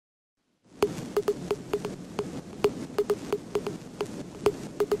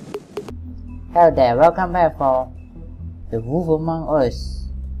Hello there, welcome back for The Wolf Among Us.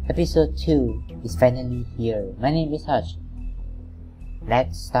 Episode 2 is finally here. My name is Hush.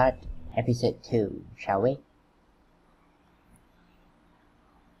 Let's start episode 2, shall we?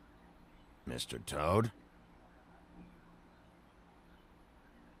 Mr. Toad?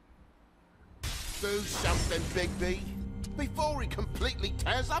 Do something, Big B, before he completely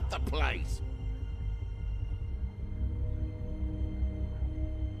tears up the place.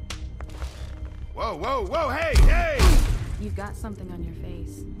 Whoa, whoa, whoa, hey, hey! You've got something on your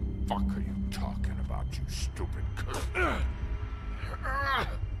face. Fuck are you talking about, you stupid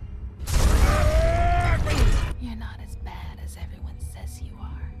You're not as bad as everyone says you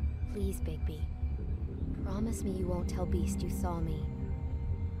are. Please, Bigby. Promise me you won't tell Beast you saw me.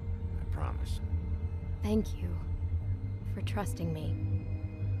 I promise. Thank you for trusting me.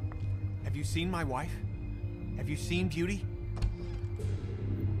 Have you seen my wife? Have you seen Beauty?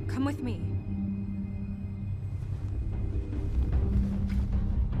 Come with me.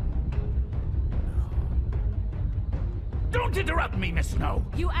 Don't interrupt me, Miss Snow!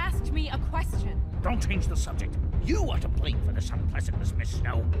 You asked me a question. Don't change the subject. You are to blame for this unpleasantness, Miss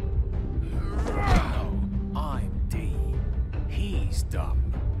Snow. No, I'm D. He's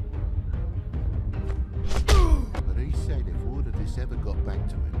dumb. But he said if word of this ever got back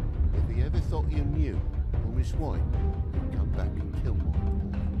to him, if he ever thought you knew, or Miss White, he'd come back and kill my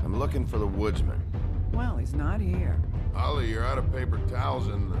boy. I'm looking for the woodsman. Well, he's not here. Ollie, you're out of paper towels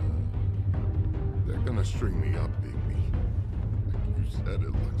and they're gonna string me up, Bigby. Like you said,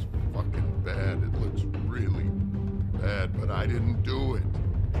 it looks fucking bad. It looks really bad, but I didn't do it.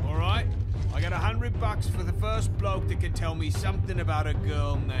 Alright, I got $100 for the first bloke that can tell me something about a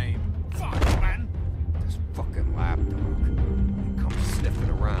girl named... Fuck, man! This fucking lapdog. He comes sniffing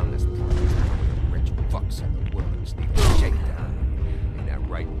around this part of town with the rich fucks and the woodlands need a shakedown. Ain't that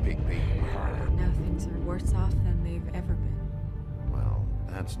right, Bigby? Now things are worse off than they've ever been. Well,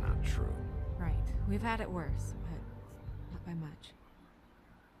 that's not true. Right. We've had it worse, but not by much.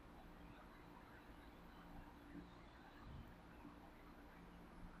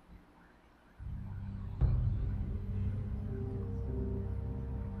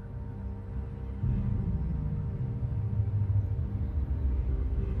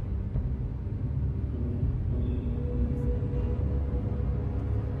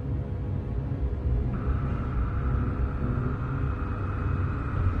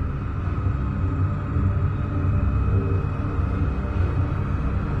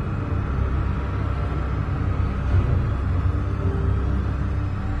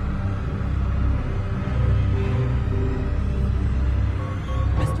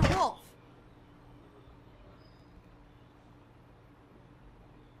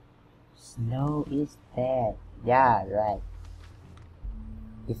 Snow is dead. Yeah, right.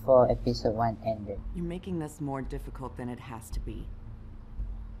 Before episode 1 ended. You're making this more difficult than it has to be.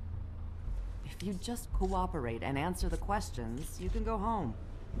 If you just cooperate and answer the questions, you can go home.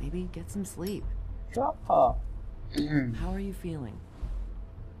 Maybe get some sleep. Sure. How are you feeling?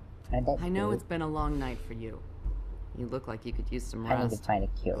 I know good. it's been a long night for you. You look like you could use some I need to rest. find a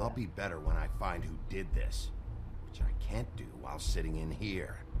cure. I'll be better when I find who did this, which I can't do while sitting in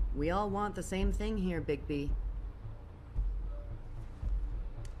here. We all want the same thing here, Bigby.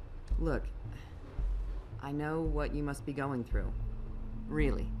 Look, I know what you must be going through.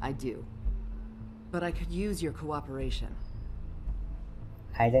 Really, I do. But I could use your cooperation.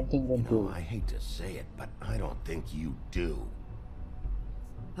 I don't think they You know, do. I hate to say it, but I don't think you do.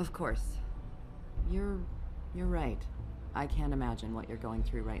 Of course. You're right. I can't imagine what you're going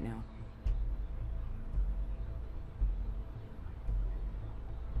through right now.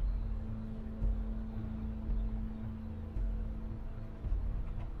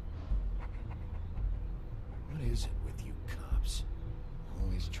 What is it with you cops?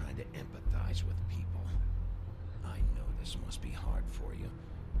 Always trying to empathize with people. I know this must be hard for you.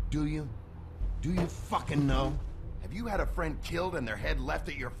 Do you? Do you fucking know? Have you had a friend killed and their head left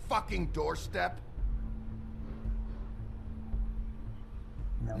at your fucking doorstep?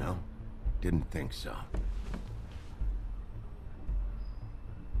 No. No? Didn't think so.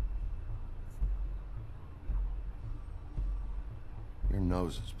 Your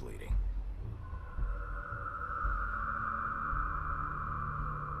nose is bleeding.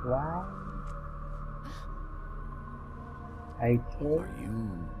 Why? Are you okay? Are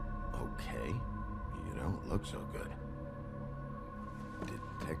you okay? You don't look so good.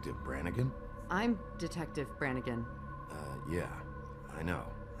 Detective Brannigan? I'm Detective Brannigan. Yeah, I know.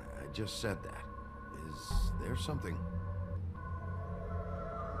 I just said that. Is there something?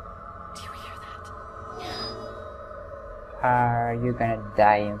 Do you hear that? Are you gonna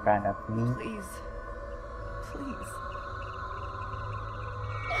die in front of me? Please. Please.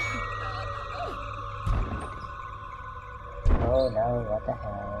 Oh no, what the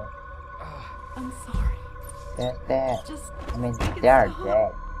hell? I'm sorry. They're dead. Just I mean, make it they're stop,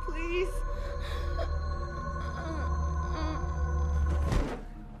 dead. Please.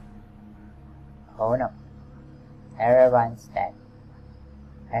 Oh no. Everyone's dead.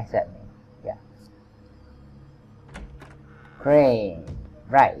 Except me. Yeah. Great.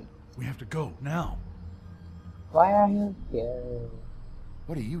 Right. We have to go now. Why are you here?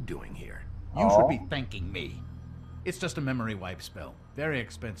 What are you doing here? You Oh. should be thanking me. It's just a memory wipe spell. Very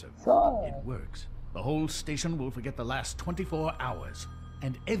expensive. So, It works. The whole station will forget the last 24 hours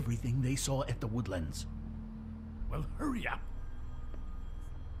and everything they saw at the Woodlands. Well, hurry up.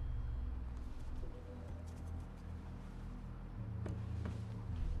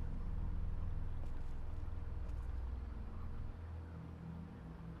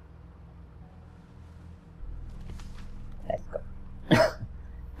 let's go.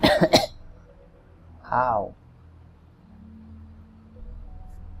 How?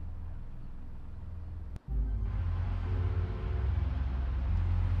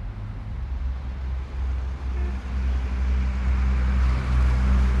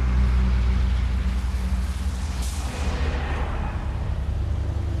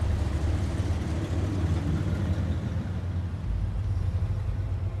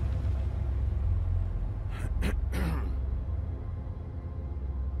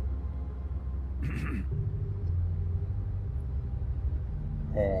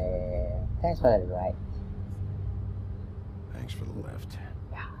 Thanks for the ride. Thanks for the lift.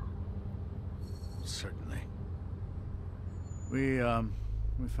 Certainly. We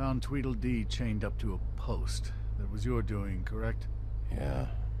found Tweedledee chained up to a post. That was your doing, correct? Yeah.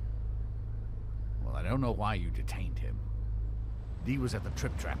 Well, I don't know why you detained him. Dee was at the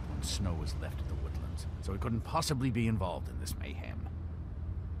trip trap when Snow was left at the Woodlands, so he couldn't possibly be involved in this mayhem.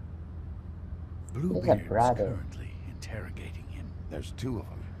 Bluebeard's brother. currently interrogating him. There's two of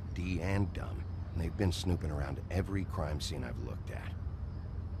them, Dee and Dunn. And they've been snooping around every crime scene I've looked at.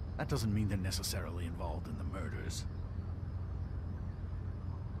 That doesn't mean they're necessarily involved in the murders.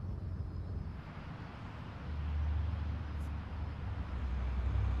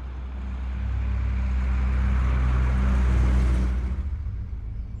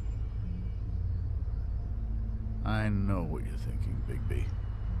 I know what you're thinking, Bigby.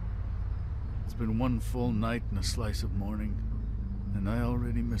 It's been one full night and a slice of morning, and I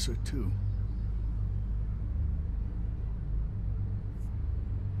already miss her too.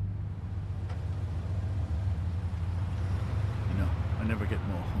 You know, I never get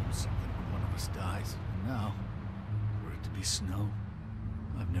more homesick than when one of us dies. And now, for it to be Snow,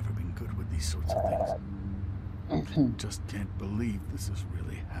 I've never been good with these sorts of things. I just can't believe this is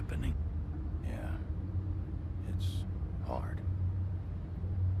really happening. Yeah. It's hard.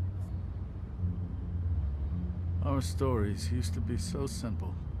 Our stories used to be so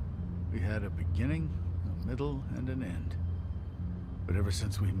simple. We had a beginning, a middle, and an end. But ever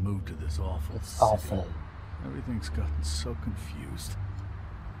since we moved to this awful It's city, awful. everything's gotten so confused.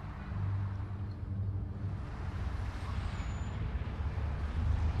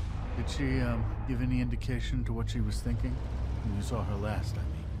 Did she, give any indication to what she was thinking? When you saw her last, I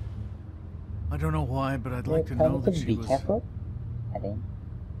mean. I don't know why, but I'd like to know that she be was... careful, I think.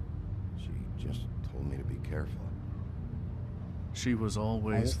 She just told me to be careful. She was I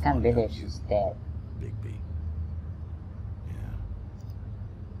always just can't fond of believe you, she's dead. Bigby. Yeah.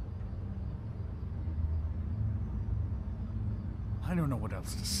 I don't know what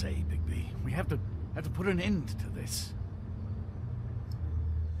else to say, Bigby. We have to put an end to this.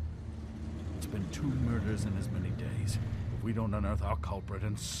 It's been 2 murders in as many days. If we don't unearth our culprit,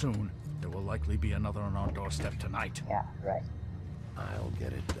 and soon, there will likely be another on our doorstep tonight. Yeah, right. I'll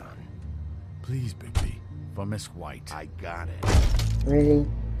get it done. Please, Bigby, for Miss White. I got it. Really?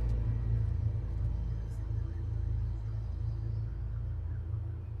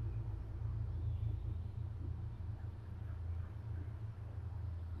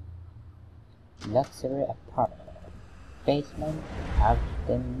 Luxury apartment. Basement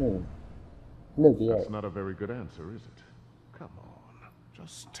afternoon. Bluebeard. That's not a very good answer, is it? Come on.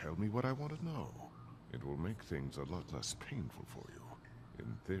 Just tell me what I want to know. It will make things a lot less painful for you.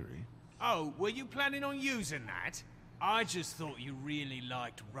 In theory. Oh, were you planning on using that? I just thought you really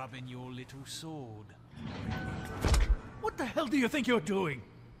liked rubbing your little sword. What the hell do you think you're doing?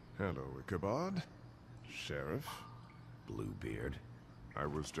 Hello, Ichabod. Sheriff. Bluebeard. I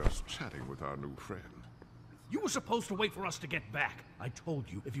was just chatting with our new friend. You were supposed to wait for us to get back. I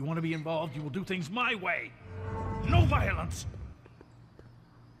told you, if you want to be involved, you will do things my way. No violence!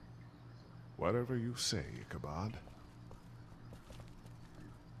 Whatever you say, Ichabod.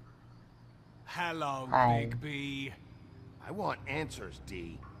 Hello, Hi. Bigby. I want answers,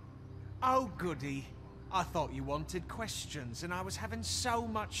 D. Oh, goody. I thought you wanted questions, and I was having so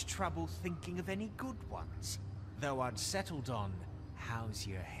much trouble thinking of any good ones. Though I'd settled on, how's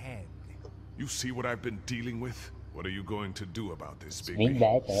your head? You see what I've been dealing with? What are you going to do about this, It's been Bigby?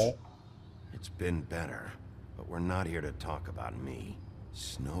 better. It's been better, but we're not here to talk about me.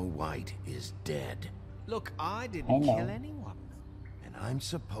 Snow White is dead, Look, I I didn't know. kill anyone. and I'm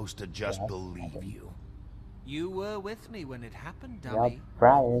supposed to just Yes, I believe did. you. You were with me when it happened, Your dummy.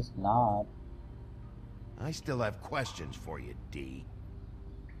 brother's not. I still have questions for you, D.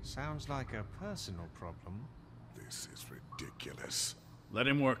 Sounds like a personal problem. This is ridiculous. Let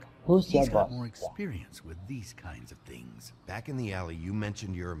him work. Who's your He's got boss? more experience with these kinds of things. Back in the alley, you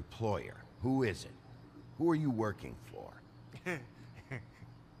mentioned your employer. Who is it? Who are you working for?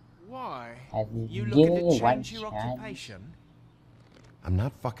 Why? Have you You given looking to you one change your chance? occupation? I'm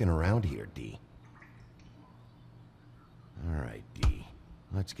not fucking around here, D. Alright, D.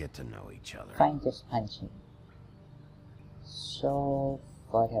 Let's get to know each other. Fine, just punch him. So,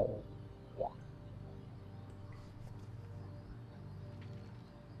 whatever. Yeah.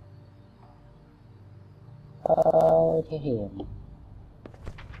 Oh, to him.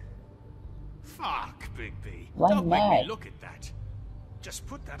 Fuck, Bigby. Why Don't make me not? look at that. Just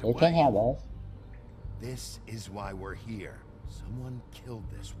put that You away. can help us. This is why we're here. Someone killed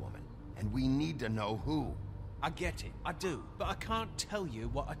this woman, and we need to know who. I get it, I do, but I can't tell you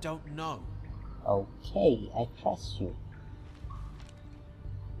what I don't know. Okay, I trust you.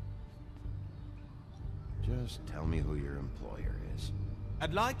 Just tell me who your employer is.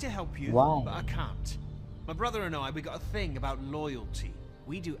 I'd like to help you, Why? but I can't. My brother and I, we got a thing about loyalty.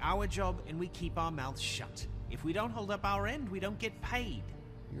 We do our job and we keep our mouths shut. If we don't hold up our end, we don't get paid.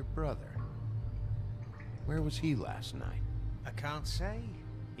 Your brother. Where was he last night? I can't say.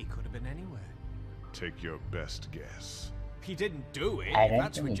 He could have been anywhere. Take your best guess. He didn't do it, I if don't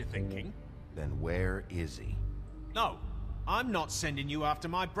that's what think you're he- thinking. Then where is he? No, I'm not sending you after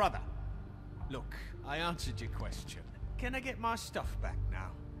my brother. Look, I answered your question. Can I get my stuff back now?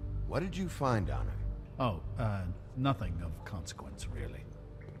 What did you find on him? Oh, nothing of consequence, really.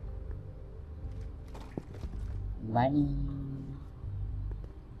 Money.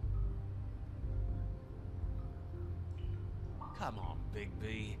 Come on,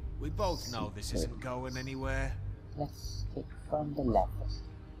 Bigby. We both know this isn't going anywhere. Let's take from the left.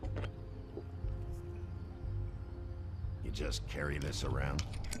 You just carry this around?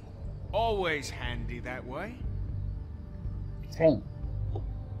 Always handy that way. Train.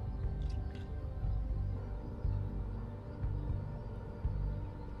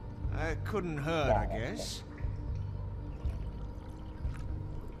 Couldn't hurt, Yeah, I that's guess.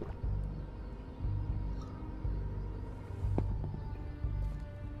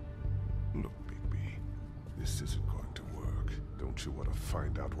 Look, Bigby, this isn't going to work. Don't you want to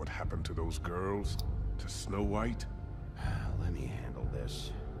find out what happened to those girls? To Snow White? Let me handle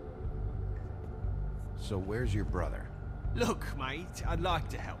this. So where's your brother? Look, mate, I'd like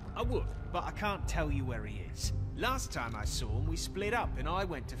to help. I would, but I can't tell you where he is. Last time I saw him, we split up and I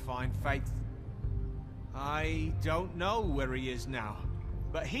went to find Faith. I don't know where he is now.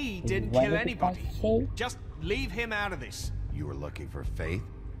 But he didn't Why kill did you anybody. find Faith? Just leave him out of this. You were looking for Faith?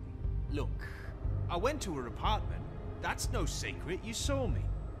 Look, I went to her apartment. That's no secret. You saw me.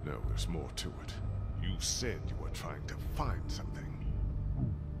 No, there's more to it. You said you were trying to find something.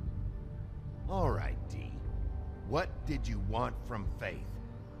 All right, D. What did you want from Faith?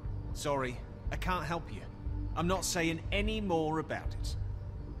 Sorry, I can't help you. I'm not saying any more about it.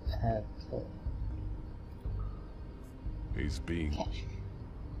 Okay. He's being... Cash.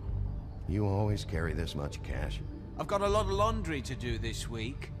 You always carry this much cash? I've got a lot of laundry to do this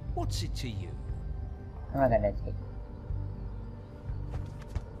week. What's it to you? I'm not gonna take.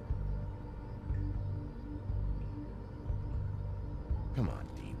 Come on,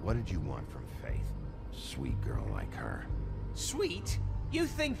 D. What did you want from Faith? Sweet girl like her. Sweet? You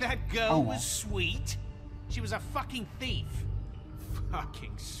think that girl Oh. was sweet? She was a fucking thief.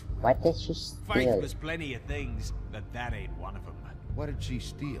 Fucking sweet. What did she Faith steal? was plenty of things, but that ain't one of them. What did she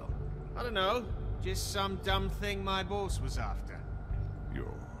steal? I don't know. Just some dumb thing my boss was after.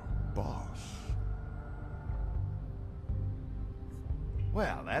 your boss.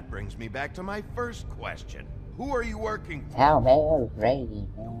 Well, that brings me back to my first question. Who are you working for? Tell me already,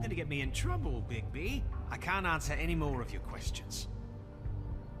 You're man. gonna get me in trouble, Bigby. I can't answer any more of your questions.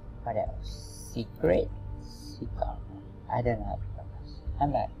 What else? Secret? Cigar. I don't know.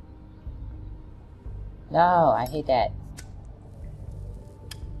 I'm not. No, I hate that.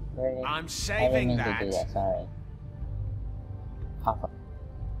 Really? I'm I didn't saving mean that. to do that, sorry. Awful.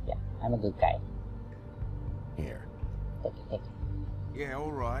 Yeah, I'm a good guy. Here. Take it, take it. Yeah,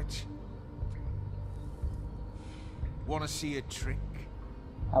 all right. Want to see a trick?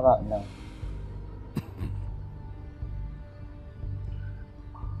 How about no?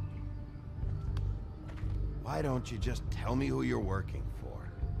 Why don't you just tell me who you're working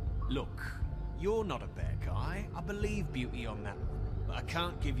for? Look, you're not a bad guy. I believe Beauty on that one. But I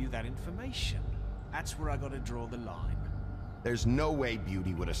can't give you that information. That's where I gotta draw the line. There's no way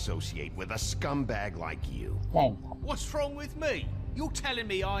Beauty would associate with a scumbag like you. Lame. What's wrong with me? You're telling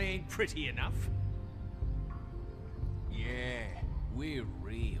me I ain't pretty enough? Yeah, we're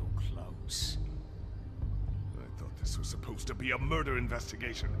real close. I thought this was supposed to be a murder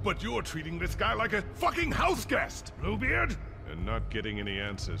investigation, but you're treating this guy like a fucking house guest, Bluebeard! And not getting any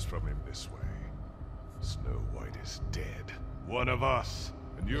answers from him this way. Snow White is dead. One of us.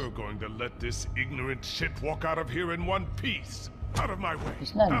 And you're going to let this ignorant shit walk out of here in one piece. Out of my way.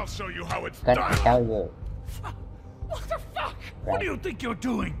 It's not I'll show you how it's gonna done. tell you. What the fuck? Right. What do you think you're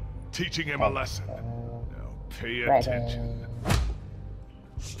doing? Teaching him a lesson. Now pay Right. attention.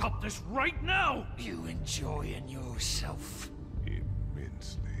 Stop this right now! You enjoying yourself?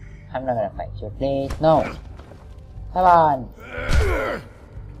 Immensely. I'm not gonna fight you, please. No. Come on.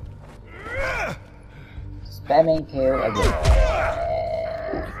 Spamming kill again.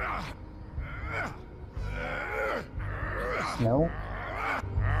 Snow.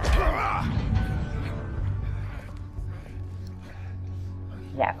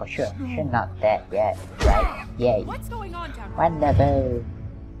 Yeah, for sure. She's not dead yet, right? Yay. What's going on down here? Wonderful.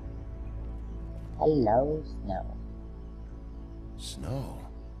 Hello, Snow. Snow?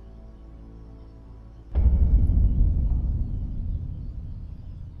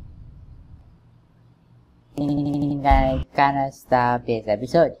 I'm gonna stop this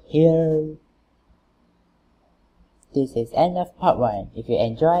episode here. This is end of part 1. If you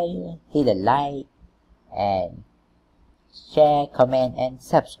enjoy, hit a like and share, comment and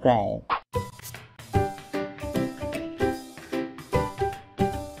subscribe.